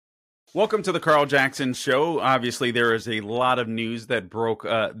Welcome to the Carl Jackson Show. Obviously, there is a lot of news that broke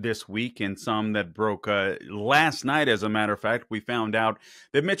this week and some that broke last night. As a matter of fact, we found out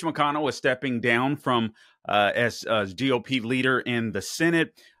that Mitch McConnell is stepping down from as GOP leader in the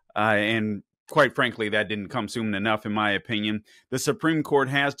Senate. And quite frankly, that didn't come soon enough, in my opinion. The Supreme Court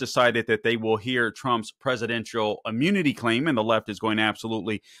has decided that they will hear Trump's presidential immunity claim, and the left is going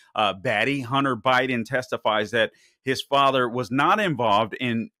absolutely batty. Hunter Biden testifies that his father was not involved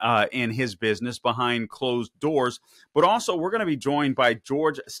in his business behind closed doors. But also, we're going to be joined by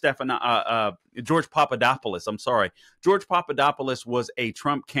George Papadopoulos. I'm sorry. George Papadopoulos was a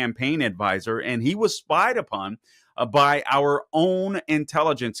Trump campaign advisor, and he was spied upon by our own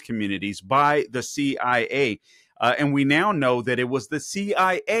intelligence communities, by the CIA. And we now know that it was the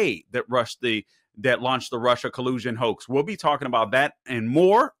CIA that launched the Russia Collusion Hoax. We'll be talking about that and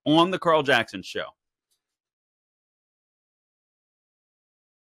more on the Carl Jackson Show.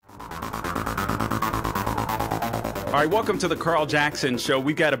 All right, welcome to the Carl Jackson Show.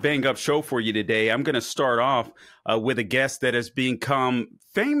 We've got a bang-up show for you today. I'm going to start off with a guest that has become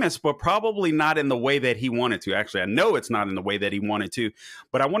famous, but probably not in the way that he wanted to. Actually, I know it's not in the way that he wanted to,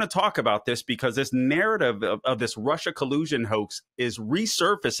 but I want to talk about this because this narrative of this Russia collusion hoax is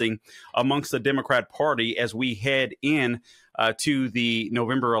resurfacing amongst the Democrat Party as we head in to the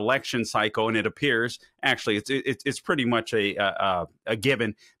November election cycle, and it appears actually it's pretty much a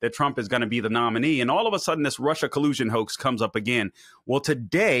given that Trump is going to be the nominee. And all of a sudden, this Russia collusion hoax comes up again. Well,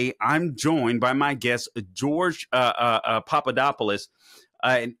 today I'm joined by my guest George Papadopoulos,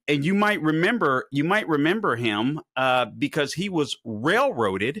 and you might remember him because he was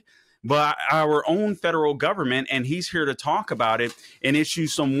railroaded by our own federal government, and he's here to talk about it and issue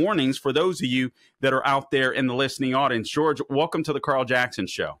some warnings for those of you that are out there in the listening audience. George, welcome to the Carl Jackson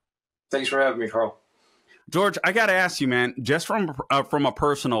Show. Thanks for having me, Carl. George, I got to ask you, man, just from a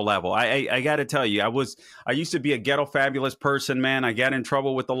personal level, I got to tell you, I used to be a ghetto fabulous person, man. I got in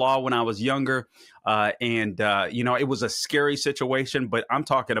trouble with the law when I was younger, and it was a scary situation. But I'm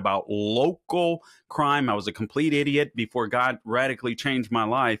talking about local crime. I was a complete idiot before God radically changed my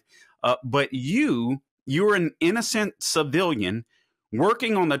life. But you're an innocent civilian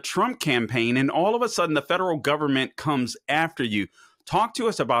working on the Trump campaign, and all of a sudden the federal government comes after you. Talk to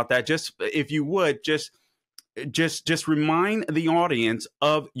us about that. Just if you would, just remind the audience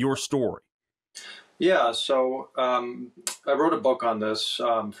of your story. Yeah, so I wrote a book on this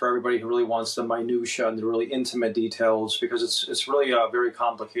for everybody who really wants the minutia and the really intimate details, because it's really a very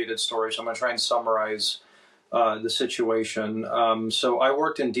complicated story. So I'm going to try and summarize the situation. So I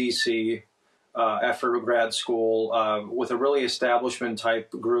worked in D.C. After grad school with a really establishment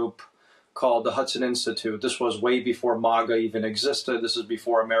type group called the Hudson Institute. This was way before MAGA even existed. This is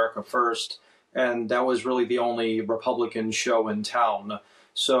before America First. And that was really the only Republican show in town.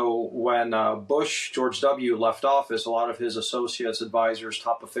 So when George W. left office, a lot of his associates, advisors,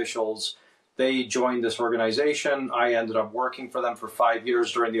 top officials, they joined this organization. I ended up working for them for 5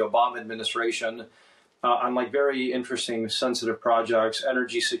 years during the Obama administration on like very interesting, sensitive projects,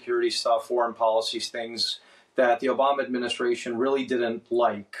 energy security stuff, foreign policies, things that the Obama administration really didn't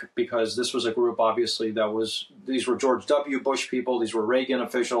like, because this was a group, obviously, these were George W. Bush people, these were Reagan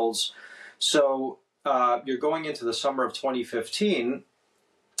officials. So you're going into the summer of 2015,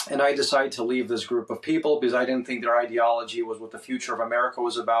 and I decided to leave this group of people because I didn't think their ideology was what the future of America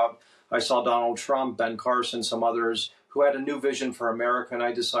was about. I saw Donald Trump, Ben Carson, some others who had a new vision for America, and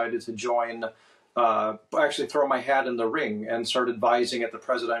I decided to join, actually throw my hat in the ring and start advising at the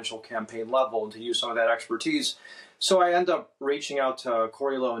presidential campaign level and to use some of that expertise. So I ended up reaching out to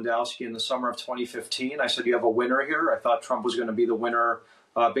Corey Lewandowski in the summer of 2015. I said, you have a winner here. I thought Trump was going to be the winner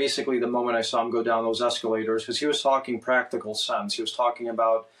basically the moment I saw him go down those escalators, because he was talking practical sense. He was talking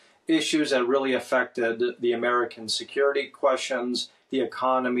about issues that really affected the American security questions, the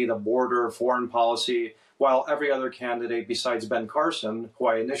economy, the border, foreign policy, while every other candidate besides Ben Carson, who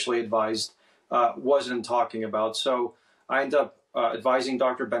I initially advised, wasn't talking about. So I ended up advising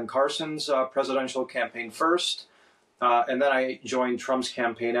Dr. Ben Carson's presidential campaign first, and then I joined Trump's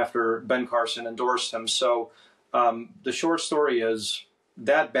campaign after Ben Carson endorsed him. So the short story is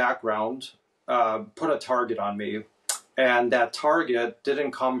that background put a target on me, and that target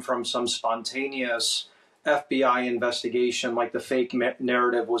didn't come from some spontaneous FBI investigation like the fake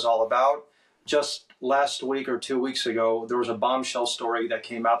narrative was all about. Just last week or 2 weeks ago, there was a bombshell story that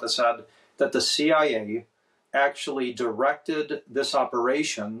came out that said that the CIA actually directed this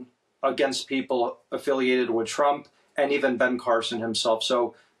operation against people affiliated with Trump and even Ben Carson himself.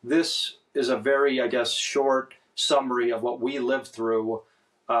 So this is a very, I guess, short summary of what we lived through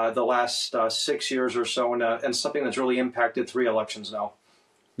the last 6 years or so, and something that's really impacted 3 elections now.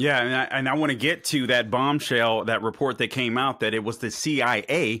 Yeah, and I want to get to that bombshell, that report that came out that it was the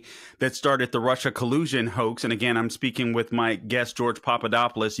CIA that started the Russia collusion hoax. And again, I'm speaking with my guest, George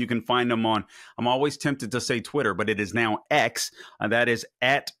Papadopoulos. You can find him on, I'm always tempted to say Twitter, but it is now X. That is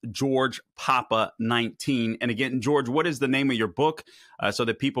at George Papa 19. And again, George, what is the name of your book so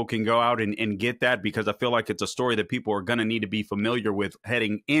that people can go out and get that? Because I feel like it's a story that people are going to need to be familiar with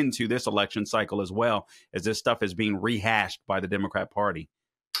heading into this election cycle as well, as this stuff is being rehashed by the Democrat Party.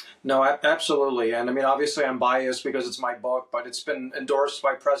 No, absolutely. And I mean, obviously I'm biased because it's my book, but it's been endorsed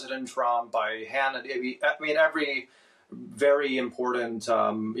by President Trump, by Hannity. I mean, every very important,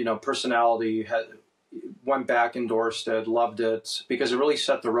 personality went back, endorsed it, loved it, because it really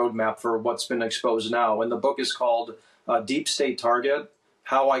set the roadmap for what's been exposed now. And the book is called Deep State Target: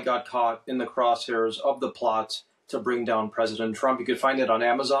 How I Got Caught in the Crosshairs of the Plot to Bring Down President Trump. You could find it on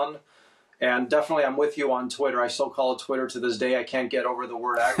Amazon. And definitely, I'm with you on Twitter. I still call it Twitter to this day. I can't get over the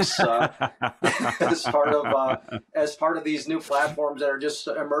word X as part of these new platforms that are just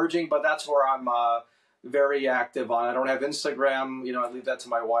emerging. But that's where I'm very active on. I don't have Instagram. I leave that to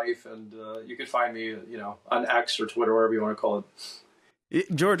my wife. And you can find me, on X or Twitter, whatever you want to call it.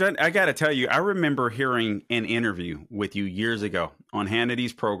 George, I got to tell you, I remember hearing an interview with you years ago on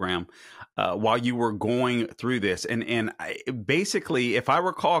Hannity's program while you were going through this. And basically, if I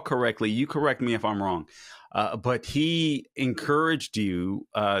recall correctly, you correct me if I'm wrong, but he encouraged you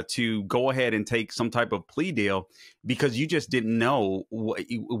to go ahead and take some type of plea deal because you just didn't know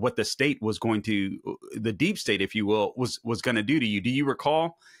what the state was going to, the deep state, if you will, was going to do to you. Do you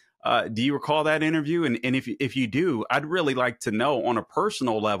recall? Do you recall that interview? And if you do, I'd really like to know on a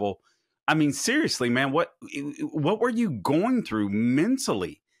personal level. I mean, seriously, man, what were you going through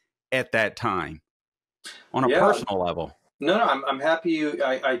mentally at that time on a personal level? No, I'm happy.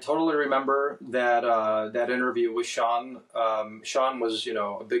 I totally remember that interview with Sean. Sean was,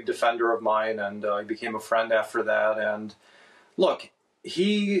 a big defender of mine, and he became a friend after that. And look,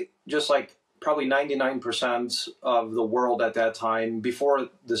 he, just like probably 99% of the world at that time, before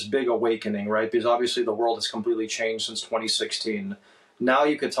this big awakening, right? Because obviously the world has completely changed since 2016. Now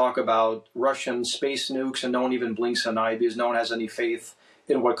you could talk about Russian space nukes and no one even blinks an eye because no one has any faith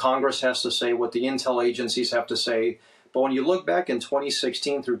in what Congress has to say, what the intel agencies have to say. But when you look back in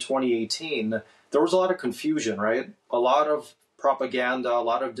 2016 through 2018, there was a lot of confusion, right? A lot of propaganda, a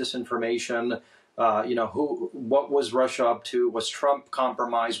lot of disinformation. What was Russia up to? Was Trump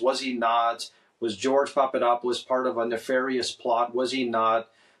compromised? Was he not? Was George Papadopoulos part of a nefarious plot? Was he not?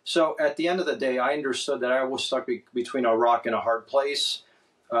 So at the end of the day, I understood that I was stuck between a rock and a hard place.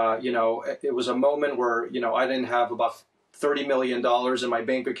 It was a moment where, I didn't have about $30 million in my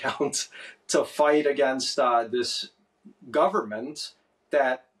bank account to fight against this government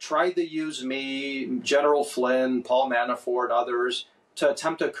that tried to use me, General Flynn, Paul Manafort, others, to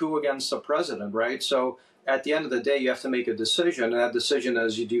attempt a coup against the president, right? So at the end of the day, you have to make a decision. And that decision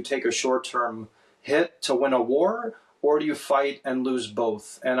is, do you take a short-term hit to win a war, or do you fight and lose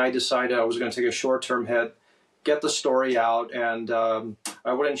both? And I decided I was going to take a short-term hit, get the story out, and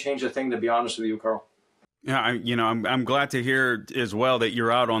I wouldn't change a thing, to be honest with you, Carl. Yeah, I'm glad to hear as well that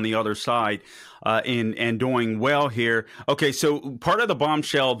you're out on the other side and doing well here. Okay, so part of the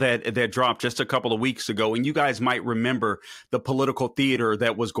bombshell that dropped just a couple of weeks ago, and you guys might remember the political theater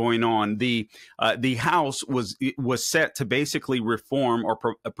that was going on. The House was set to basically reform or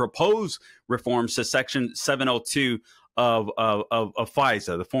propose reforms to Section 702 of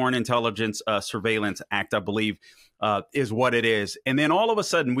FISA, the Foreign Intelligence Surveillance Act, I believe. Is what it is. And then all of a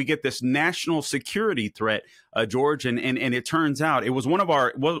sudden we get this national security threat, George, and it turns out it was one of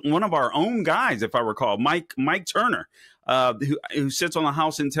our own guys, if I recall, Mike Turner, who sits on the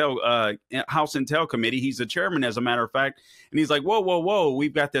House Intel Committee. He's the chairman, as a matter of fact. And he's like, whoa,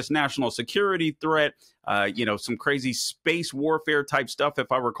 we've got this national security threat, some crazy space warfare type stuff,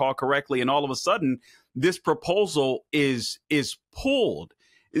 if I recall correctly. And all of a sudden this proposal is pulled.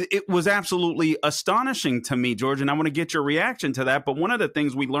 It was absolutely astonishing to me, George, and I want to get your reaction to that. But one of the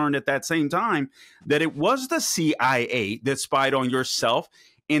things we learned at that same time, that it was the CIA that spied on yourself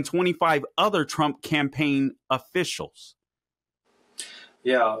and 25 other Trump campaign officials.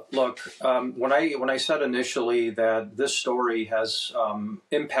 Yeah, look, when I said initially that this story has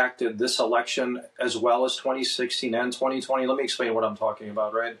impacted this election as well as 2016 and 2020, let me explain what I'm talking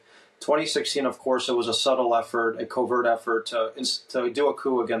about, right? 2016, of course, it was a subtle effort, a covert effort to do a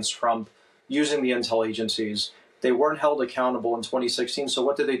coup against Trump using the intel agencies. They weren't held accountable in 2016. So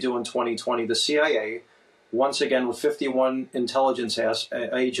what did they do in 2020? The CIA, once again with 51 intelligence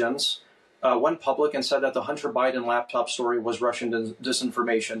agents, went public and said that the Hunter Biden laptop story was Russian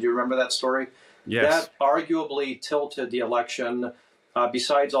disinformation. Do you remember that story? Yes. That arguably tilted the election.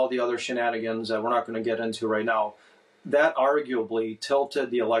 besides all the other shenanigans that we're not going to get into right now, that arguably tilted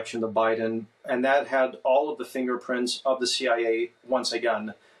the election to Biden, and that had all of the fingerprints of the CIA once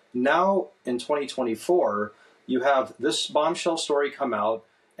again. Now, in 2024, you have this bombshell story come out,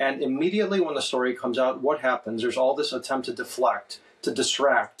 and immediately when the story comes out, what happens? There's all this attempt to deflect, to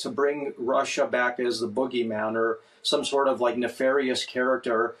distract, to bring Russia back as the boogeyman or some sort of like nefarious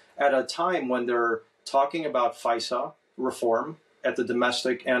character at a time when they're talking about FISA reform at the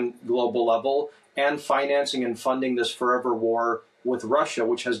domestic and global level, and financing and funding this forever war with Russia,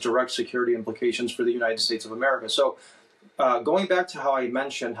 which has direct security implications for the United States of America. So going back to how I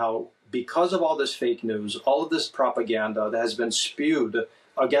mentioned how because of all this fake news, all of this propaganda that has been spewed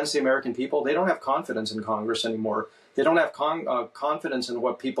against the American people, they don't have confidence in Congress anymore. They don't have confidence in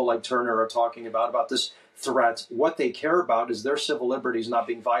what people like Turner are talking about this threat. What they care about is their civil liberties not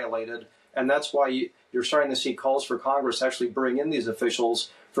being violated. And that's why you're starting to see calls for Congress to actually bring in these officials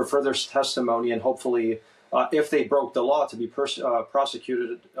for further testimony and hopefully, if they broke the law, to be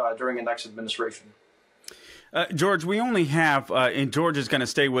prosecuted during a next administration. George, we only have, and George is going to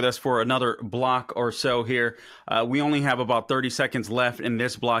stay with us for another block or so here. We only have about 30 seconds left in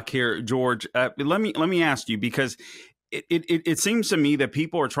this block here. George, let me ask you, because it seems to me that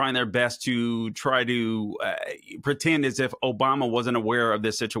people are trying their best to try to pretend as if Obama wasn't aware of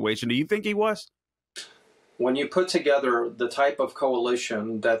this situation. Do you think he was? When you put together the type of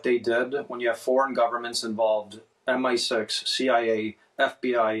coalition that they did, when you have foreign governments involved, MI6, CIA,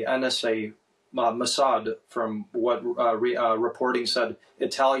 FBI, NSA, Mossad, from what reporting said,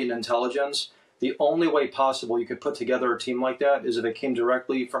 Italian intelligence, the only way possible you could put together a team like that is if it came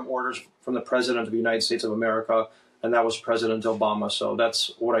directly from orders from the President of the United States of America, and that was President Obama. So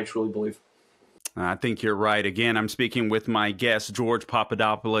that's what I truly believe. I think you're right. Again, I'm speaking with my guest, George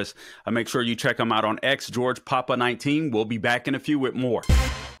Papadopoulus. Make sure you check him out on X, George Papa 19. We'll be back in a few with more.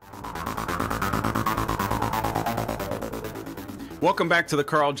 Welcome back to the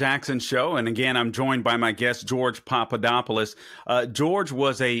Carl Jackson Show. And again, I'm joined by my guest, George Papadopoulos. George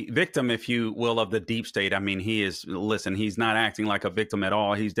was a victim, if you will, of the deep state. I mean, he's not acting like a victim at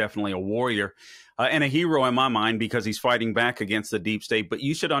all. He's definitely a warrior and a hero in my mind because he's fighting back against the deep state. But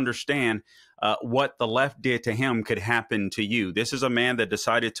you should understand what the left did to him could happen to you. This is a man that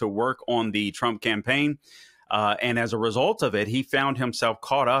decided to work on the Trump campaign. And as a result of it, he found himself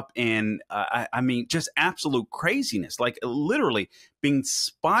caught up in, just absolute craziness, like literally being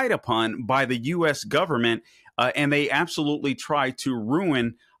spied upon by the U.S. government. And they absolutely tried to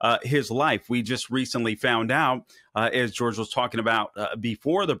ruin his life. We just recently found out, as George was talking about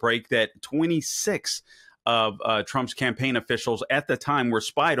before the break, that 26 of Trump's campaign officials at the time were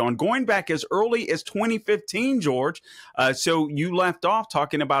spied on, going back as early as 2015, George. So you left off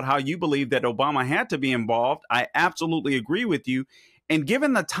talking about how you believe that Obama had to be involved. I absolutely agree with you. And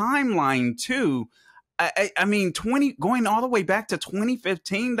given the timeline, too, I mean, going all the way back to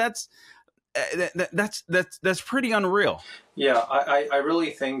 2015, that's pretty unreal. Yeah, I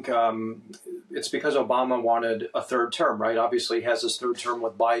really think it's because Obama wanted a third term, right? Obviously, he has his third term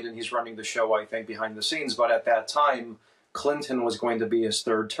with Biden. He's running the show, I think, behind the scenes. But at that time, Clinton was going to be his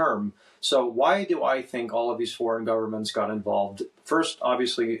third term. So why do I think all of these foreign governments got involved? First,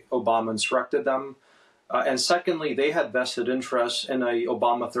 obviously, Obama instructed them. And secondly, they had vested interests in a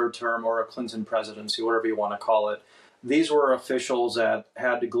Obama third term or a Clinton presidency, whatever you want to call it. These were officials that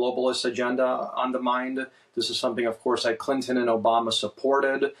had the globalist agenda on the mind. This is something, of course, that Clinton and Obama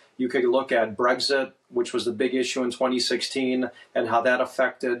supported. You could look at Brexit, which was the big issue in 2016, and how that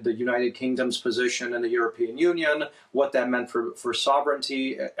affected the United Kingdom's position in the European Union, what that meant for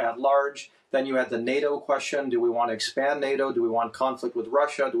sovereignty at large. Then you had the NATO question. Do we want to expand NATO? Do we want conflict with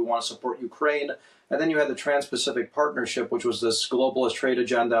Russia? Do we want to support Ukraine? And then you had the Trans-Pacific Partnership, which was this globalist trade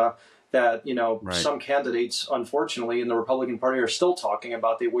agenda that, right, some candidates, unfortunately, in the Republican Party are still talking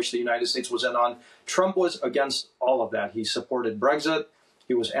about. They wish the United States was in on. Trump was against all of that. He supported Brexit.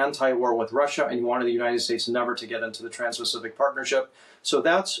 He was anti-war with Russia, and he wanted the United States never to get into the Trans-Pacific Partnership. So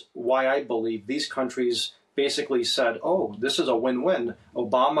that's why I believe these countries basically said, oh, this is a win-win.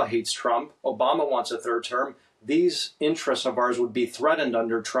 Obama hates Trump. Obama wants a third term. These interests of ours would be threatened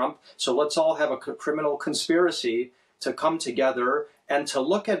under Trump. So let's all have a criminal conspiracy to come together and to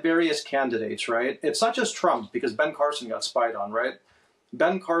look at various candidates, right? It's not just Trump, because Ben Carson got spied on, right?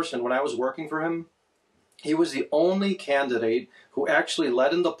 Ben Carson, when I was working for him, he was the only candidate who actually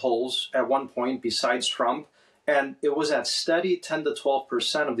led in the polls at one point besides Trump. And it was at steady 10 to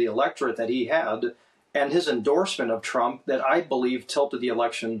 12% of the electorate that he had. And his endorsement of Trump that I believe tilted the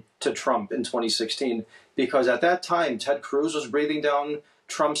election to Trump in 2016. Because at that time, Ted Cruz was breathing down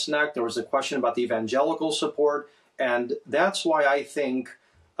Trump's neck. There was a question about the evangelical support. And that's why I think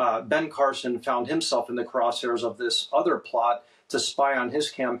Ben Carson found himself in the crosshairs of this other plot to spy on his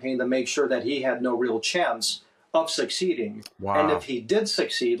campaign to make sure that he had no real chance of succeeding. Wow. And if he did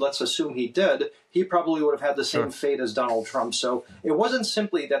succeed, let's assume he did, he probably would have had the same fate as Donald Trump. So it wasn't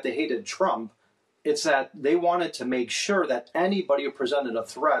simply that they hated Trump. It's that they wanted to make sure that anybody who presented a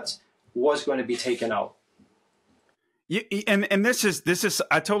threat was going to be taken out. And this is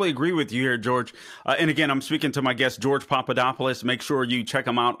I totally agree with you here, George. And again, I'm speaking to my guest, George Papadopoulos. Make sure you check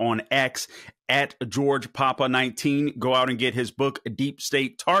him out on X at George Papa 19. Go out and get his book, Deep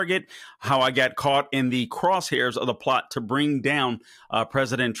State Target: How I Got Caught in the Crosshairs of the Plot to Bring Down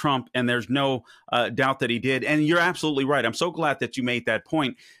President Trump. And there's no doubt that he did. And you're absolutely right. I'm so glad that you made that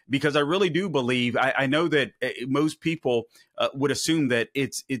point, because I really do believe, I know that most people would assume that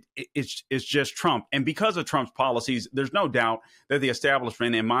it's just Trump. And because of Trump's policies, there's no doubt that the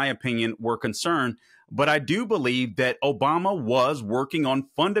establishment, in my opinion, were concerned. But I do believe that Obama was working on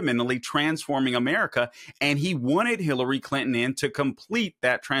fundamentally transforming America, and he wanted Hillary Clinton in to complete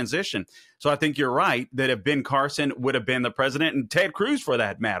that transition. So I think you're right that if Ben Carson would have been the president, and Ted Cruz for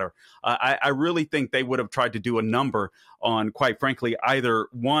that matter, I really think they would have tried to do a number on, quite frankly, either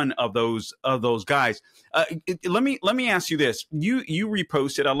one of those guys. Let me ask you this: you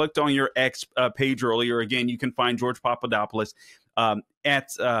reposted. I looked on your X page earlier. Again, you can find George Papadopoulos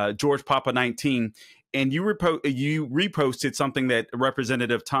at George Papa 19. And you reposted something that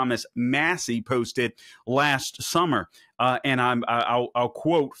Representative Thomas Massie posted last summer. And I'll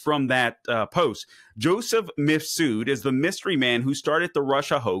quote from that post. Joseph Mifsud is the mystery man who started the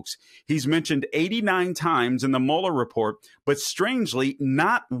Russia hoax. He's mentioned 89 times in the Mueller report, but strangely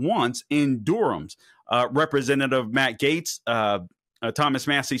not once in Durham's. Representative Matt Gaetz, Thomas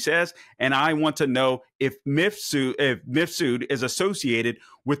Massie says, and I want to know if Mifsud is associated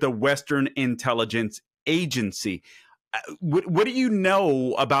with a Western intelligence agency. What do you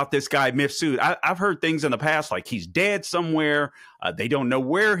know about this guy, Mifsud? I've heard things in the past like he's dead somewhere. They don't know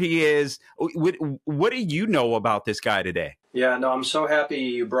where he is. What do you know about this guy today? Yeah, no, I'm so happy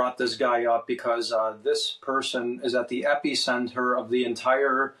you brought this guy up, because this person is at the epicenter of the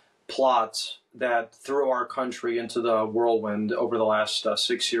entire plot that threw our country into the whirlwind over the last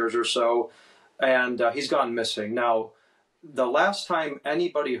 6 years or so, and he's gone missing. Now, the last time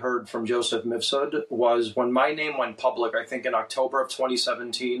anybody heard from Joseph Mifsud was when my name went public, I think in October of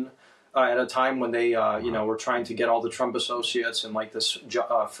 2017, at a time when they, were trying to get all the Trump associates in like this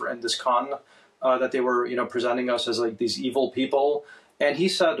this con that they were, presenting us as like these evil people. And he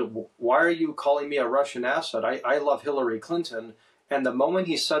said, "Why are you calling me a Russian asset? I love Hillary Clinton." And the moment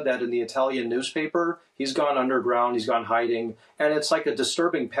he said that in the Italian newspaper, he's gone underground, he's gone hiding. And it's like a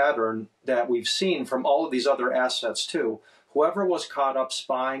disturbing pattern that we've seen from all of these other assets too. Whoever was caught up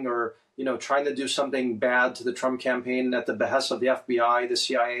spying or, trying to do something bad to the Trump campaign at the behest of the FBI, the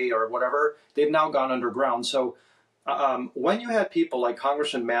CIA, or whatever, they've now gone underground. So when you had people like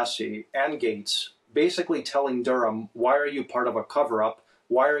Congressman Massie and Gaetz basically telling Durham, why are you part of a cover-up?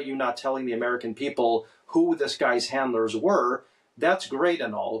 Why are you not telling the American people who this guy's handlers were? That's great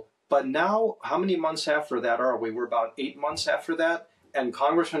and all, but now, how many months after that are we? We're about 8 months after that, and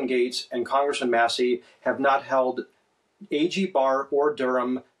Congressman Gaetz and Congressman Massie have not held AG Barr or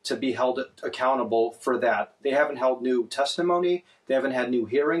Durham to be held accountable for that. They haven't held new testimony. They haven't had new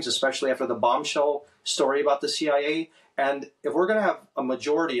hearings, especially after the bombshell story about the CIA. And if we're going to have a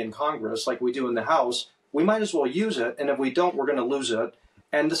majority in Congress like we do in the House, we might as well use it. And if we don't, we're going to lose it.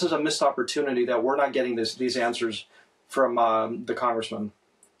 And this is a missed opportunity that we're not getting these answers from the congressman.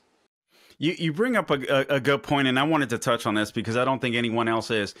 You bring up a good point, and I wanted to touch on this because I don't think anyone else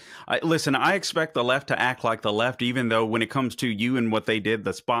is. Listen, I expect the left to act like the left, even though when it comes to you and what they did,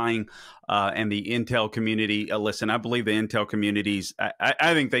 the spying and the intel community, listen, I believe the intel communities,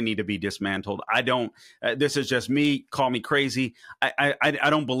 I think they need to be dismantled. I don't, this is just me, call me crazy. I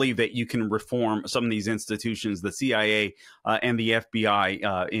don't believe that you can reform some of these institutions, the CIA and the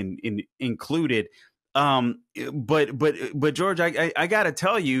FBI included. But George, I got to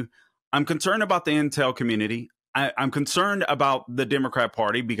tell you, I'm concerned about the intel community. I'm concerned about the Democrat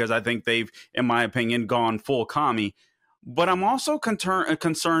Party because I think they've, in my opinion, gone full commie. But I'm also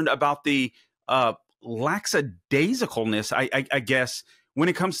concerned about the lackadaisicalness, I guess, when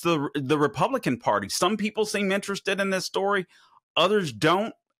it comes to the Republican Party. Some people seem interested in this story. Others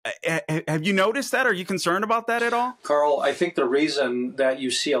don't. Have you noticed that? Are you concerned about that at all? Carl, I think the reason that you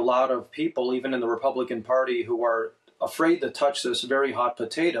see a lot of people, even in the Republican Party, who are afraid to touch this very hot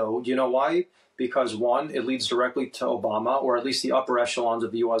potato, you know why? Because one, it leads directly to Obama, or at least the upper echelons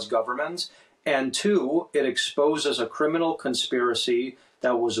of the U.S. government. And two, it exposes a criminal conspiracy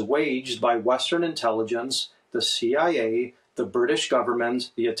that was waged by Western intelligence the CIA, the British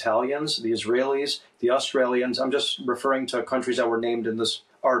government, the Italians, the Israelis, the Australians. I'm just referring to countries that were named in this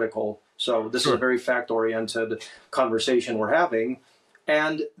article. So this is a very fact-oriented conversation we're having.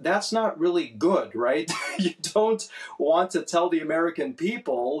 And that's not really good, right? You don't want to tell the American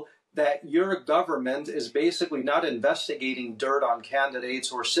people that your government is basically not investigating dirt on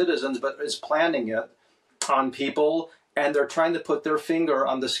candidates or citizens, but is planning it on people. And they're trying to put their finger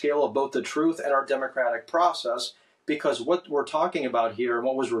on the scale of both the truth and our democratic process. Because what we're talking about here and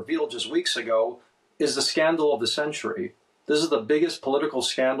what was revealed just weeks ago is the scandal of the century. This is the biggest political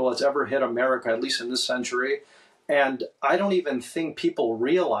scandal that's ever hit America, at least in this century. And I don't even think people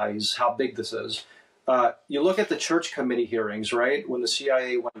realize how big this is. You look at the church committee hearings, right? When the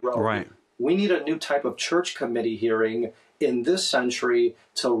CIA went rogue. Right. We need a new type of church committee hearing in this century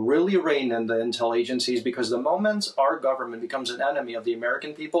to really rein in the intel agencies, because the moment our government becomes an enemy of the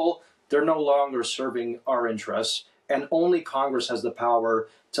American people, they're no longer serving our interests. And only Congress has the power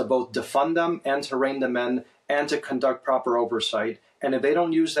to both defund them and to rein them in and to conduct proper oversight. And if they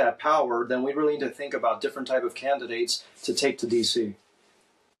don't use that power, then we really need to think about different type of candidates to take to D.C.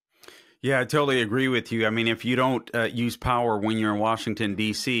 Yeah, I totally agree with you. I mean, if you don't use power when you're in Washington,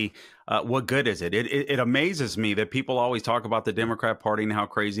 D.C., what good is it? It amazes me that people always talk about the Democrat Party and how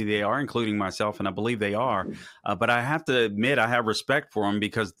crazy they are, including myself, and I believe they are. But I have to admit, I have respect for them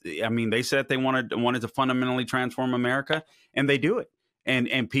because, I mean, they said they wanted to fundamentally transform America, and they do it.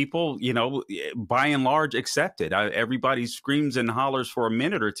 And people, you know, by and large, accept it. Everybody screams and hollers for a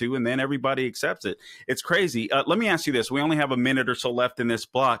minute or two, and then everybody accepts it. It's crazy. Let me ask you this. We only have a minute or so left in this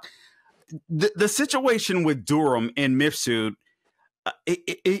block. The situation with Durham and Mifsud,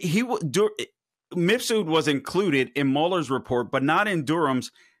 Mifsud was included in Mueller's report, but not in Durham's.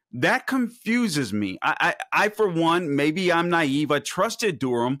 That confuses me. I for one, maybe I'm naive. I trusted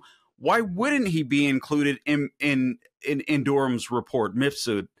Durham. Why wouldn't he be included in Durham's report,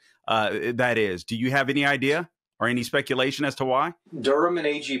 Mifsud? That is. Do you have any idea or any speculation as to why? Durham and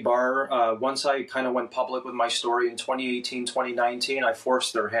AG Barr, once I kind of went public with my story in 2018, 2019, I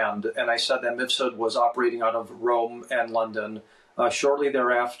forced their hand. And I said that Mifsud was operating out of Rome and London. Shortly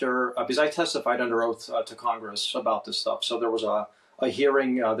thereafter, because I testified under oath to Congress about this stuff. So there was a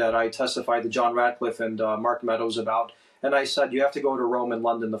hearing that I testified to John Ratcliffe and Mark Meadows about. And I said, you have to go to Rome and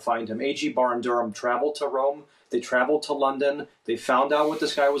London to find him. AG Barr and Durham traveled to Rome. They traveled to London. They found out what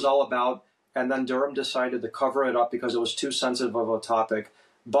this guy was all about. And then Durham decided to cover it up because it was too sensitive of a topic.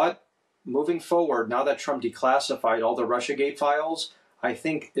 But moving forward, now that Trump declassified all the Russiagate files, I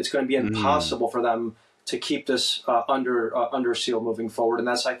think it's going to be impossible for them to keep this under seal moving forward. And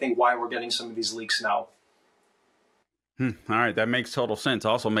that's, I think, why we're getting some of these leaks now. All right. That makes total sense.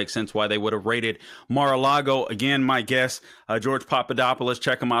 Also makes sense why they would have raided Mar-a-Lago. Again, my guest, George Papadopoulos.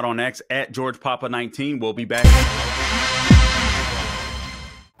 Check him out on X at GeorgePapa19. We'll be back.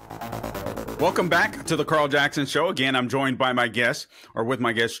 Welcome back to the Carl Jackson Show. Again, I'm joined by my guest, or with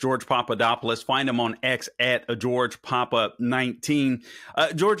my guest, George Papadopoulos. Find him on X at GeorgePapa19.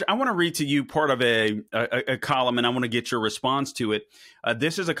 George, I want to read to you part of a column, and I want to get your response to it.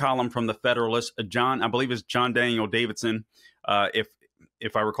 This is a column from the Federalist. I believe it's John Daniel Davidson, if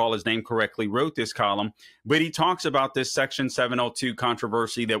I recall his name correctly, wrote this column. But he talks about this Section 702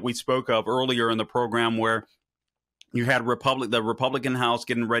 controversy that we spoke of earlier in the program, where you had the Republican House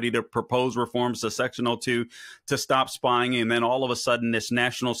getting ready to propose reforms to Section 02 to stop spying. And then all of a sudden, this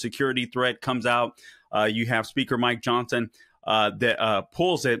national security threat comes out. You have Speaker Mike Johnson that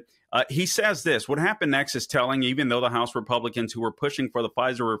pulls it. He says this: what happened next is telling. Even though the House Republicans who were pushing for the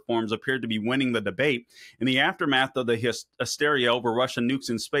FISA reforms appeared to be winning the debate, in the aftermath of the hysteria over Russian nukes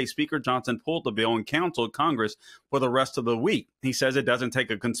in space, Speaker Johnson pulled the bill and counseled Congress for the rest of the week. He says it doesn't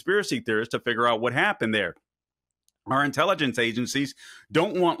take a conspiracy theorist to figure out what happened there. Our intelligence agencies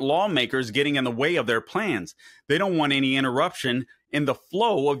don't want lawmakers getting in the way of their plans. They don't want any interruption in the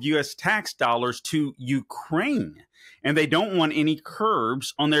flow of U.S. tax dollars to Ukraine. And they don't want any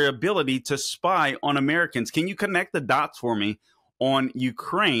curbs on their ability to spy on Americans. Can you connect the dots for me on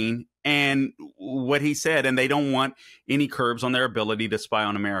Ukraine and what he said? And they don't want any curbs on their ability to spy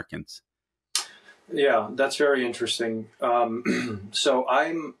on Americans. Yeah, that's very interesting. So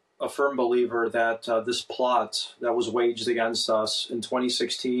I'm a firm believer that this plot that was waged against us in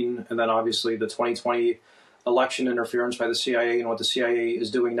 2016, and then obviously the 2020 election interference by the CIA and what the CIA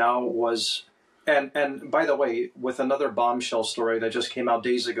is doing now was, and by the way, with another bombshell story that just came out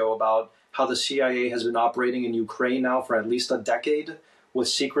days ago about how the CIA has been operating in Ukraine now for at least a decade with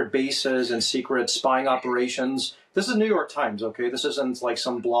secret bases and secret spying operations. This is New York Times, okay? This isn't like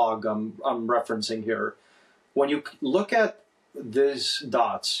some blog I'm referencing here. When you look at these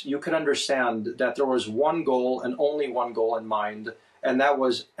dots, you can understand that there was one goal and only one goal in mind, and that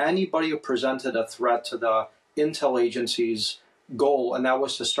was anybody who presented a threat to the intel agencies' goal, and that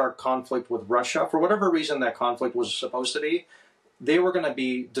was to start conflict with Russia. For whatever reason that conflict was supposed to be, they were going to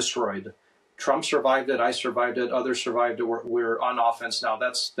be destroyed. Trump survived it, I survived it, others survived it. We're on offense now.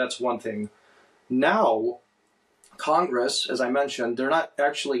 That's one thing. Now, Congress, as I mentioned, they're not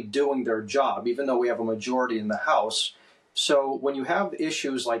actually doing their job, even though we have a majority in the House. So when you have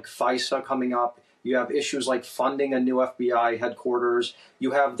issues like FISA coming up, you have issues like funding a new FBI headquarters,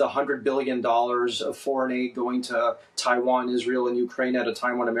 you have the $100 billion of foreign aid going to Taiwan, Israel, and Ukraine at a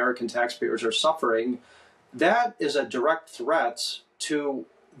time when American taxpayers are suffering. That is a direct threat to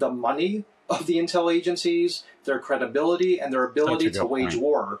the money of the intel agencies, their credibility, and their ability to wage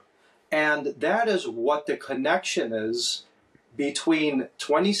war. And that is what the connection is between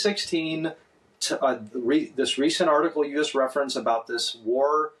 2016 to this recent article you just referenced about this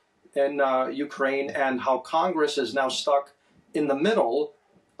war in Ukraine, and how Congress is now stuck in the middle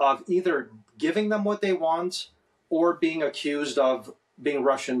of either giving them what they want or being accused of being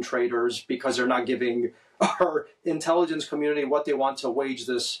Russian traitors because they're not giving our intelligence community what they want to wage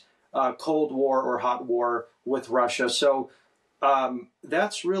this Cold War or hot war with Russia. So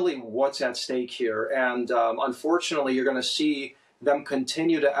that's really what's at stake here. And unfortunately, you're going to see them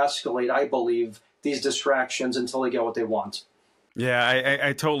continue to escalate, I believe, these distractions until they get what they want. Yeah,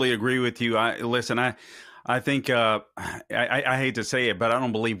 I totally agree with you. Listen, I think I hate to say it, but I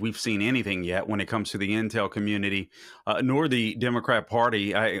don't believe we've seen anything yet when it comes to the intel community, nor the Democrat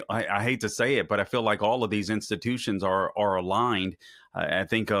Party. I hate to say it, but I feel like all of these institutions are aligned. I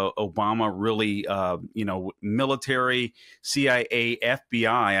think Obama really, military, CIA,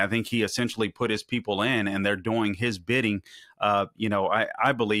 FBI, I think he essentially put his people in and they're doing his bidding.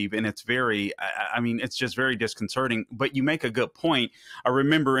 I believe, and it's very, it's just very disconcerting. But you make a good point. I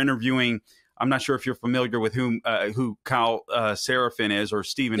remember interviewing, I'm not sure if you're familiar with who Kyle Seraphin is, or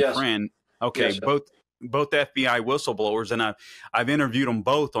Stephen Yes. Friend. Okay, Yes. both FBI whistleblowers, and I've interviewed them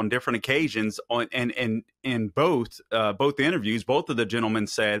both on different occasions. And in both interviews, both of the gentlemen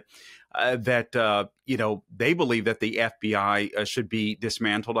said that they believe that the FBI should be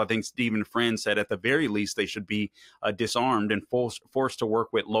dismantled. I think Stephen Friend said at the very least they should be disarmed and forced to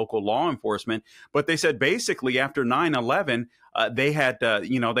work with local law enforcement. But they said basically after 9/11. They had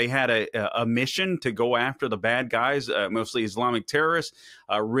a mission to go after the bad guys, mostly Islamic terrorists,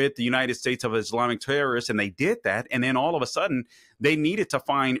 rid the United States of Islamic terrorists, and they did that. And then all of a sudden, they needed to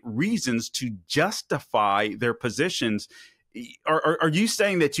find reasons to justify their positions. Are you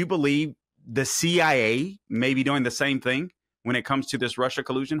saying that you believe the CIA may be doing the same thing when it comes to this Russia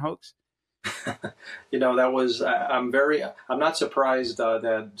collusion hoax? That was, I'm not surprised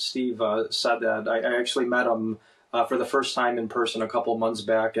that Steve said that. I actually met him for the first time in person a couple months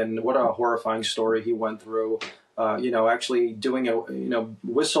back, and what a horrifying story he went through. Actually doing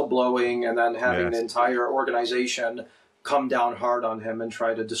whistleblowing and then having the entire organization come down hard on him and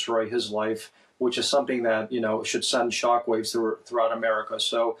try to destroy his life, which is something that should send shockwaves throughout America.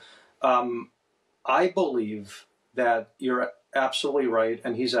 So I believe that you're absolutely right,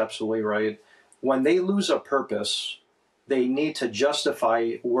 and he's absolutely right. When they lose a purpose, they need to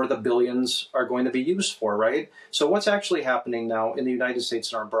justify where the billions are going to be used for, right? So what's actually happening now in the United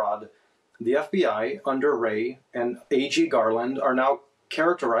States and abroad, the FBI under Wray and AG Garland are now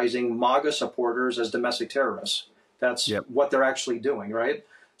characterizing MAGA supporters as domestic terrorists. That's what they're actually doing, right?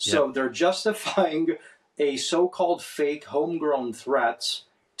 So they're justifying a so-called fake homegrown threats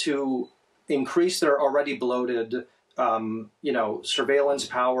to increase their already bloated surveillance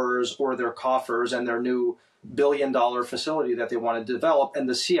powers or their coffers and their new billion-dollar facility that they want to develop. And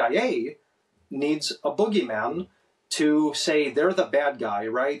the CIA needs a boogeyman to say they're the bad guy,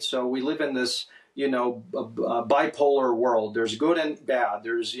 right? So we live in this, bipolar world. There's good and bad.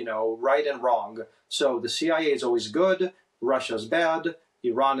 There's, right and wrong. So the CIA is always good. Russia's bad.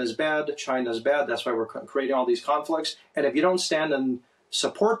 Iran is bad. China's bad. That's why we're creating all these conflicts. And if you don't stand and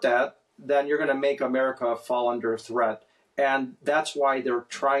support that, then you're going to make America fall under threat. And that's why they're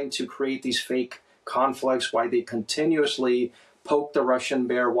trying to create these fake conflicts, why they continuously poke the Russian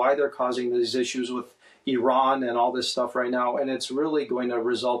bear, why they're causing these issues with Iran and all this stuff right now. And it's really going to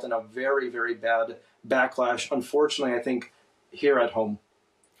result in a very, very bad backlash, unfortunately, I think, here at home.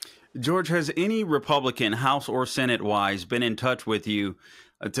 George, has any Republican, House or Senate-wise, been in touch with you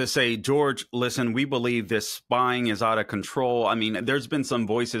to say, George, listen, we believe this spying is out of control. I mean, there's been some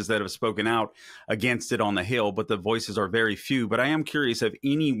voices that have spoken out against it on the Hill, but the voices are very few. But I am curious if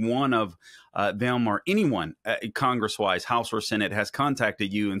any one of them or anyone, Congress-wise, House or Senate, has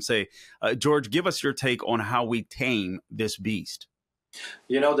contacted you and say, George, give us your take on how we tame this beast.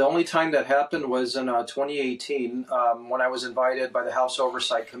 You know, the only time that happened was in 2018 when I was invited by the House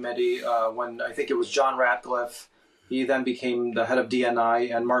Oversight Committee when I think it was John Ratcliffe. He then became the head of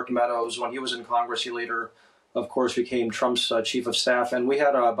DNI, and Mark Meadows, when he was in Congress, he later, of course, became Trump's chief of staff. And we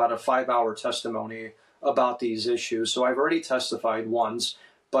had about a 5-hour testimony about these issues. So I've already testified once.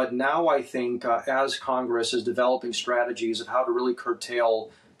 But now I think as Congress is developing strategies of how to really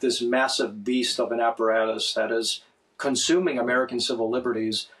curtail this massive beast of an apparatus that is consuming American civil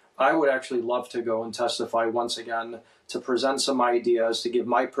liberties, I would actually love to go and testify once again, to present some ideas, to give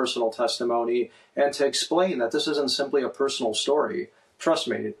my personal testimony, and to explain that this isn't simply a personal story. Trust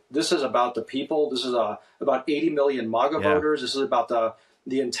me, this is about the people. This is about 80 million MAGA voters. This is about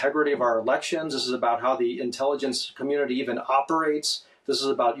the integrity of our elections. This is about how the intelligence community even operates. This is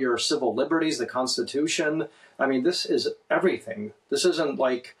about your civil liberties, the Constitution. I mean, this is everything. This isn't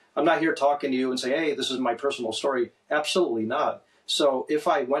like, I'm not here talking to you and saying, hey, this is my personal story. Absolutely not. So if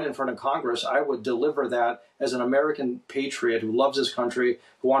I went in front of Congress, I would deliver that as an American patriot who loves his country,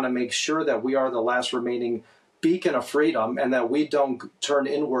 who want to make sure that we are the last remaining beacon of freedom and that we don't turn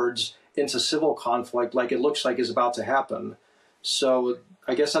inwards into civil conflict like it looks like is about to happen. So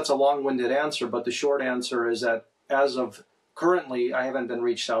I guess that's a long-winded answer, but the short answer is that as of currently, I haven't been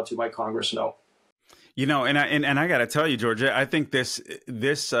reached out to by Congress, no. You know, and I got to tell you, Georgia, I think this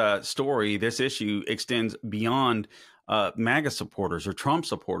story, this issue extends beyond MAGA supporters or Trump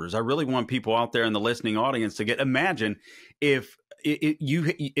supporters. I really want people out there in the listening audience to imagine if you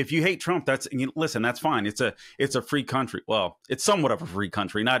hate Trump, listen, that's fine. It's a free country. Well, it's somewhat of a free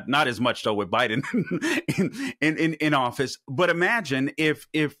country, not as much so with Biden in office. But imagine if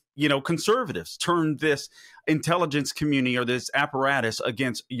conservatives turn this intelligence community or this apparatus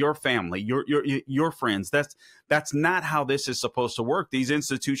against your family, your friends. That's not how this is supposed to work. These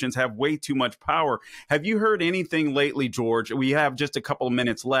institutions have way too much power. Have you heard anything lately, George? We have just a couple of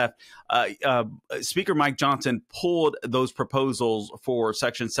minutes left. Speaker Mike Johnson pulled those proposals for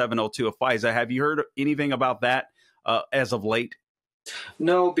Section 702 of FISA. Have you heard anything about that as of late?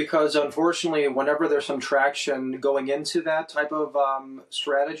 No, because unfortunately, whenever there's some traction going into that type of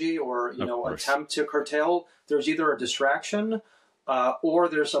strategy or attempt to curtail, there's either a distraction or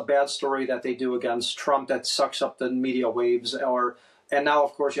there's a bad story that they do against Trump that sucks up the media waves. And now,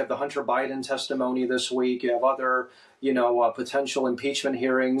 of course, you have the Hunter Biden testimony this week. You have other potential impeachment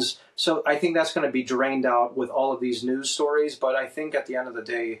hearings. So I think that's going to be drained out with all of these news stories. But I think at the end of the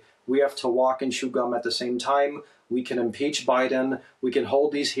day, we have to walk and chew gum at the same time. We can impeach Biden. We can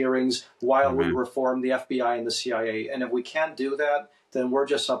hold these hearings while we reform the FBI and the CIA. And if we can't do that, then we're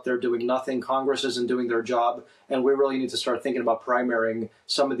just up there doing nothing. Congress isn't doing their job. And we really need to start thinking about primarying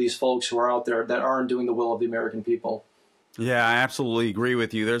some of these folks who are out there that aren't doing the will of the American people. Yeah, I absolutely agree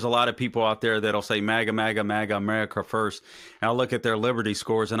with you. There's a lot of people out there that'll say MAGA, MAGA, MAGA, America first. And I'll look at their Liberty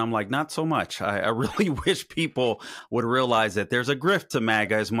scores and I'm like, not so much. I really wish people would realize that there's a grift to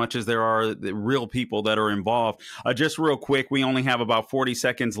MAGA as much as there are the real people that are involved. Just real quick, we only have about 40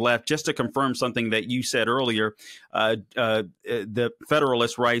 seconds left. Just to confirm something that you said earlier, the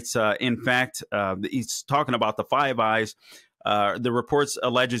Federalist writes, in fact, he's talking about the Five Eyes. The reports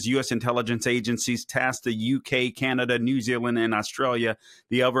alleges U.S. intelligence agencies tasked the UK, Canada, New Zealand, and Australia,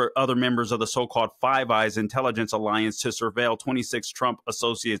 the other members of the so-called Five Eyes intelligence alliance, to surveil 26 Trump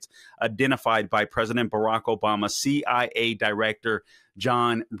associates identified by President Barack Obama, CIA Director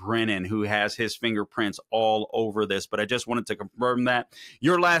John Brennan, who has his fingerprints all over this. But I just wanted to confirm that.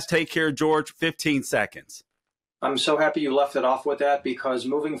 Your last take here, George, 15 seconds. I'm so happy you left it off with that, because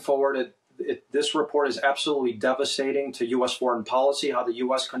moving forward, this report is absolutely devastating to U.S. foreign policy, how the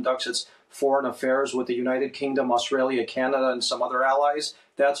U.S. conducts its foreign affairs with the United Kingdom, Australia, Canada, and some other allies.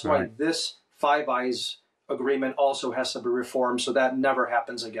 That's why this Five Eyes agreement also has to be reformed so that never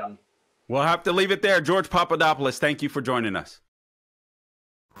happens again. We'll have to leave it there. George Papadopoulus, thank you for joining us.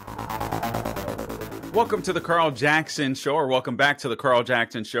 Welcome to the Carl Jackson Show, or welcome back to the Carl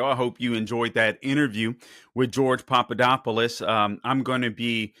Jackson Show. I hope you enjoyed that interview with George Papadopoulus. I'm going to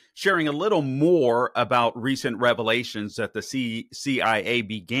be sharing a little more about recent revelations that the CIA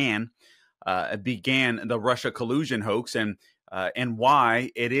began the Russia Collusion Hoax. And and why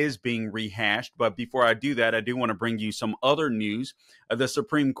it is being rehashed. But before I do that, I do want to bring you some other news. The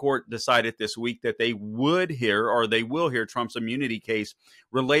Supreme Court decided this week that they will hear Trump's immunity case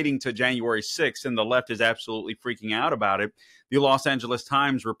relating to January 6th, and the left is absolutely freaking out about it. The Los Angeles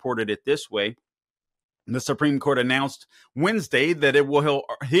Times reported it this way. The Supreme Court announced Wednesday that it will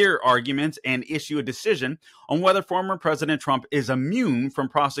hear arguments and issue a decision on whether former President Trump is immune from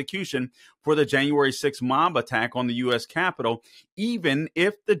prosecution for the January 6th mob attack on the U.S. Capitol, even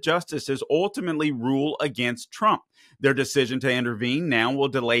if the justices ultimately rule against Trump. Their decision to intervene now will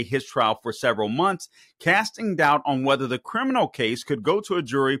delay his trial for several months, casting doubt on whether the criminal case could go to a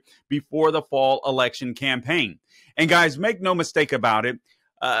jury before the fall election campaign. And guys, make no mistake about it.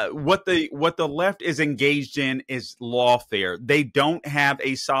 What the left is engaged in is lawfare. They don't have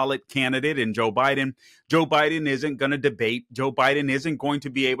a solid candidate in Joe Biden. Joe Biden isn't going to debate. Joe Biden isn't going to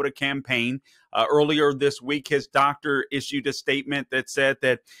be able to campaign. Earlier this week, his doctor issued a statement that said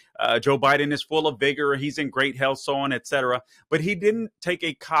that Joe Biden is full of vigor, he's in great health, so on, etc. But he didn't take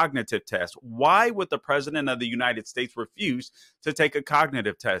a cognitive test. Why would the president of the United States refuse to take a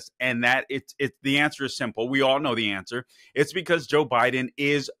cognitive test? And that the answer is simple. We all know the answer. It's because Joe Biden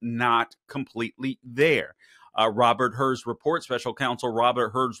is not completely there. Robert Hur's report, special counsel Robert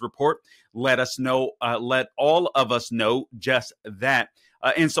Hur's report, let all of us know just that.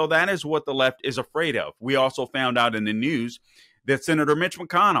 And so that is what the left is afraid of. We also found out in the news that Senator Mitch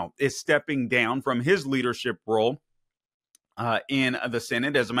McConnell is stepping down from his leadership role in the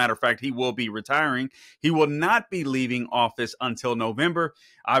Senate. As a matter of fact, he will be retiring. He will not be leaving office until November.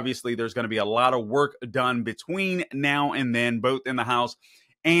 Obviously, there's going to be a lot of work done between now and then, both in the House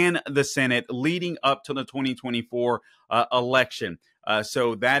and the Senate, leading up to the 2024 election.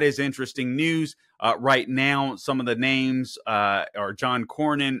 So that is interesting news. Right now, some of the names are John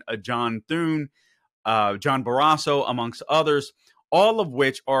Cornyn, John Thune, John Barrasso, amongst others, all of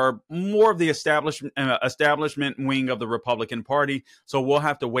which are more of the establishment wing of the Republican Party. So we'll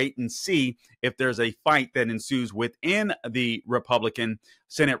have to wait and see if there's a fight that ensues within the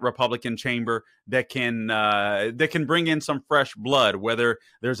Senate Republican chamber that can bring in some fresh blood, whether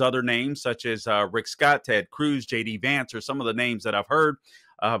there's other names such as Rick Scott, Ted Cruz, J.D. Vance, or some of the names that I've heard.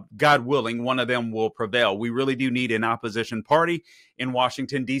 God willing, one of them will prevail. We really do need an opposition party in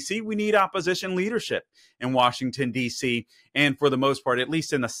Washington, D.C. We need opposition leadership in Washington, D.C. And for the most part, at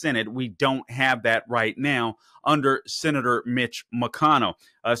least in the Senate, we don't have that right now under Senator Mitch McConnell.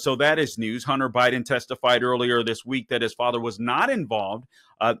 So that is news. Hunter Biden testified earlier this week that his father was not involved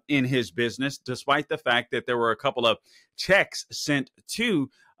in his business, despite the fact that there were a couple of checks sent to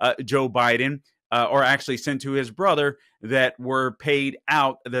Joe Biden, or actually sent to his brother, that were paid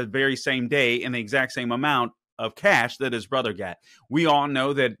out the very same day in the exact same amount of cash that his brother got. We all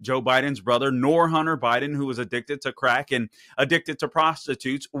know that Joe Biden's brother, nor Hunter Biden, who was addicted to crack and addicted to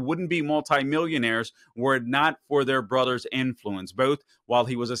prostitutes, wouldn't be multimillionaires were it not for their brother's influence, both while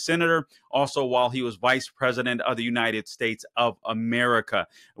he was a senator, also while he was vice president of the United States of America.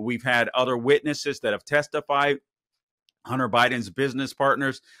 We've had other witnesses that have testified. Hunter Biden's business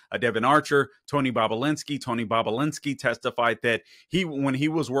partners, Devin Archer, Tony Bobulinski. Tony Bobulinski testified that when he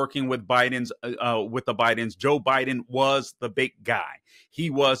was working with the Bidens, Joe Biden was the big guy.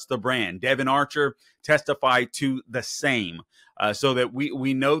 He was the brand. Devin Archer testified to the same. So that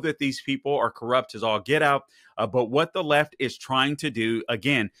we know that these people are corrupt as all get out. But what the left is trying to do,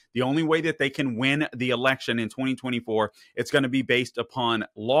 again, the only way that they can win the election in 2024, it's going to be based upon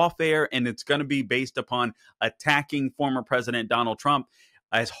lawfare, and it's going to be based upon attacking former President Donald Trump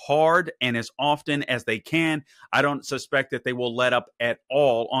as hard and as often as they can. I don't suspect that they will let up at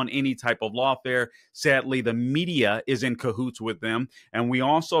all on any type of lawfare. Sadly, the media is in cahoots with them. And we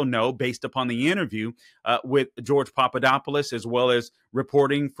also know, based upon the interview with George Papadopoulos, as well as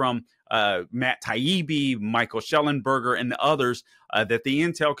reporting from Matt Taibbi, Michael Schellenberger, and others, that the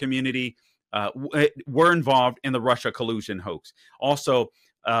intel community were involved in the Russia collusion hoax. Also,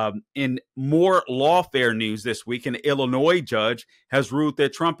 in more lawfare news this week, an Illinois judge has ruled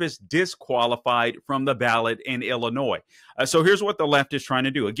that Trump is disqualified from the ballot in Illinois. So here's what the left is trying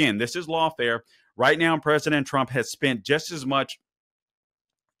to do. Again, this is lawfare. Right now, President Trump has spent just as much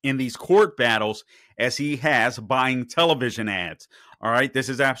in these court battles as he has buying television ads. All right, this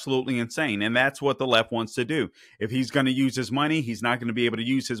is absolutely insane. And that's what the left wants to do. If he's going to use his money, he's not going to be able to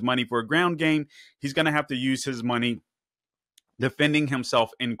use his money for a ground game. He's going to have to use his money defending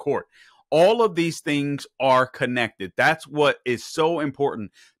himself in court. All of these things are connected. That's what is so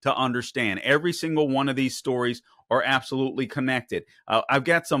important to understand. Every single one of these stories are absolutely connected. I've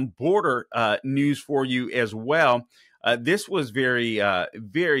got some border news for you as well. This was very,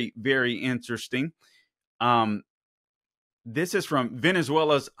 very, very interesting. this is from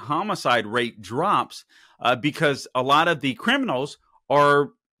Venezuela's homicide rate drops because a lot of the criminals are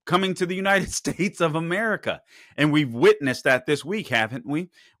coming to the United States of America. And we've witnessed that this week, haven't we?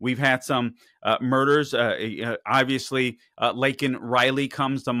 We've had some murders. Obviously, Laken Riley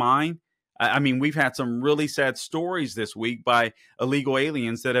comes to mind. I mean, we've had some really sad stories this week by illegal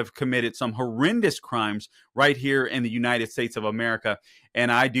aliens that have committed some horrendous crimes right here in the United States of America.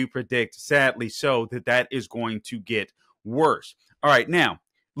 And I do predict, sadly so, that that is going to get worse. All right, now,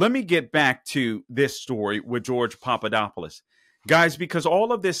 let me get back to this story with George Papadopoulos. Guys, because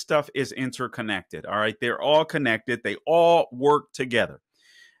all of this stuff is interconnected, all right? They're all connected. They all work together.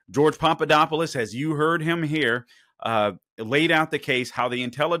 George Papadopoulos, as you heard him here, laid out the case how the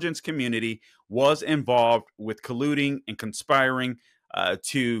intelligence community was involved with colluding and conspiring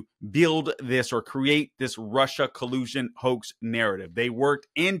to build this or create this Russia collusion hoax narrative. They worked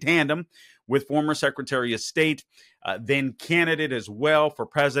in tandem with former Secretary of State, then candidate as well for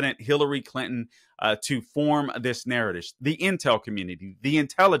President Hillary Clinton, to form this narrative. The intel community, the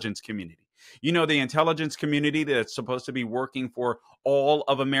intelligence community. You know, the intelligence community that's supposed to be working for all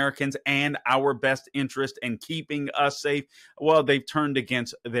of Americans and our best interest and keeping us safe. Well, they've turned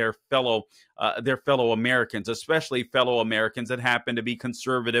against their fellow Americans, especially fellow Americans that happen to be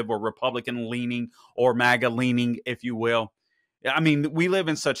conservative or Republican leaning or MAGA leaning, if you will. I mean, we live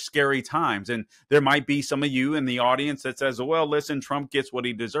in such scary times, and there might be some of you in the audience that says, well, listen, Trump gets what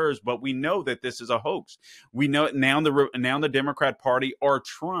he deserves, but we know that this is a hoax. We know now the Democrat Party are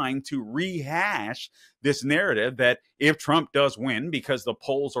trying to rehash this narrative that if Trump does win, because the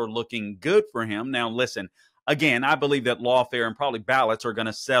polls are looking good for him. Now, listen, again, I believe that lawfare and probably ballots are going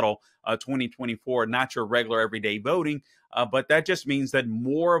to settle 2024, not your regular everyday voting. But that just means that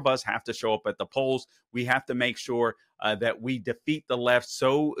more of us have to show up at the polls. We have to make sure that we defeat the left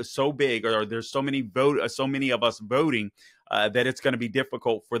so big, or there's so many of us voting that it's going to be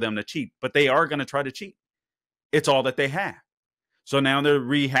difficult for them to cheat. But they are going to try to cheat. It's all that they have. So now they're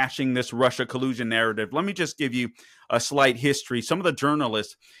rehashing this Russia collusion narrative. Let me just give you a slight history. Some of the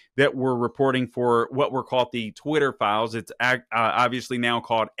journalists that were reporting for what were called the Twitter files, it's obviously now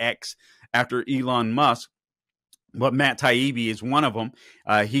called X after Elon Musk. But Matt Taibbi is one of them.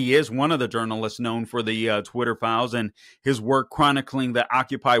 He is one of the journalists known for the Twitter files and his work chronicling the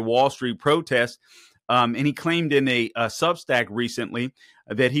Occupy Wall Street protests. And he claimed in a Substack recently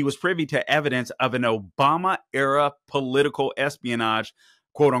that he was privy to evidence of an Obama-era political espionage,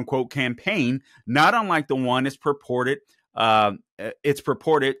 quote-unquote, campaign, not unlike the one it's purported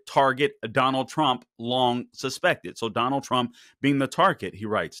target Donald Trump long suspected. So Donald Trump being the target, he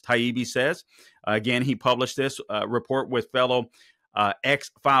writes. Taibbi says, again, he published this report with fellow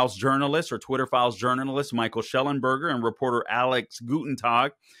X-Files journalist or Twitter Files journalist Michael Schellenberger and reporter Alex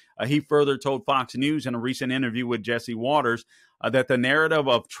Gutentag. He further told Fox News in a recent interview with Jesse Waters that the narrative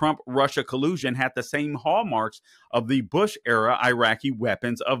of Trump-Russia collusion had the same hallmarks of the Bush-era Iraqi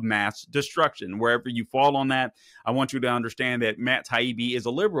weapons of mass destruction. Wherever you fall on that, I want you to understand that Matt Taibbi is a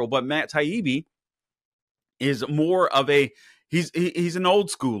liberal, but Matt Taibbi is more of a He's an old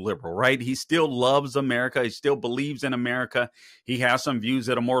school liberal, right? He still loves America. He still believes in America. He has some views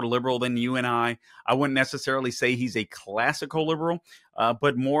that are more liberal than you and I. I wouldn't necessarily say he's a classical liberal,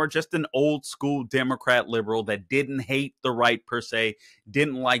 but more just an old school Democrat liberal that didn't hate the right per se,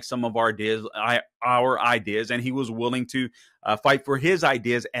 didn't like some of our ideas, and he was willing to fight for his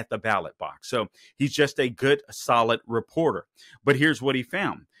ideas at the ballot box. So he's just a good, solid reporter. But here's what he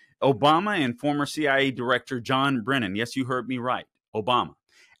found. Obama and former CIA Director John Brennan, yes, you heard me right, Obama,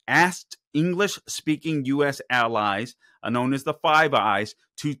 asked English-speaking U.S. allies, known as the Five Eyes,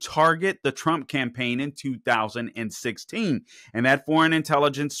 to target the Trump campaign in 2016. And that foreign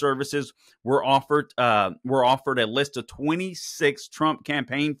intelligence services were offered a list of 26 Trump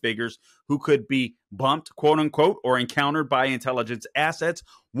campaign figures who could be bumped, quote unquote, or encountered by intelligence assets.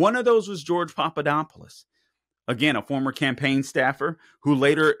 One of those was George Papadopoulos. Again, a former campaign staffer who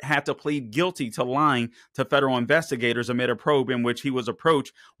later had to plead guilty to lying to federal investigators amid a probe in which he was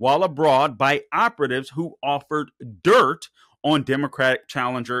approached while abroad by operatives who offered dirt on Democratic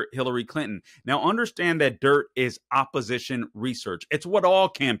challenger Hillary Clinton. Now, understand that dirt is opposition research. It's what all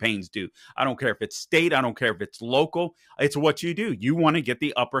campaigns do. I don't care if it's state. I don't care if it's local. It's what you do. You want to get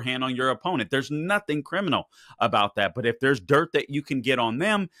the upper hand on your opponent. There's nothing criminal about that. But if there's dirt that you can get on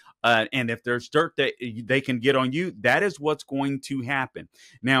them, and if there's dirt that they can get on you, that is what's going to happen.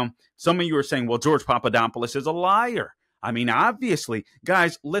 Now, some of you are saying, well, George Papadopoulos is a liar. I mean, obviously,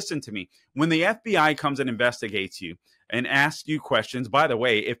 guys, listen to me. When the FBI comes and investigates you and asks you questions, by the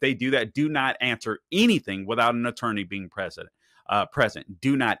way, if they do that, do not answer anything without an attorney being present.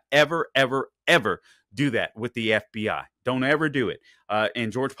 Do not ever, ever, ever do that with the FBI. Don't ever do it.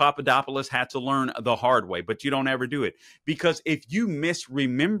 And George Papadopoulos had to learn the hard way, but you don't ever do it. Because if you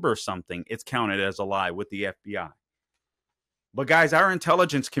misremember something, it's counted as a lie with the FBI. But guys, our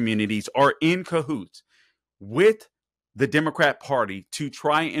intelligence communities are in cahoots with the Democrat Party to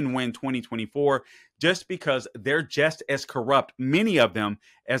try and win 2024 just because they're just as corrupt, many of them,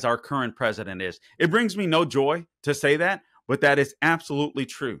 as our current president is. It brings me no joy to say that, but that is absolutely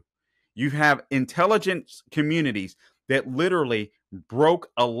true. You have intelligence communities that literally broke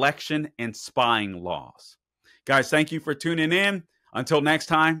election and spying laws. Guys, thank you for tuning in. Until next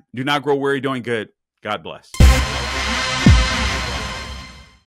time, do not grow weary doing good. God bless.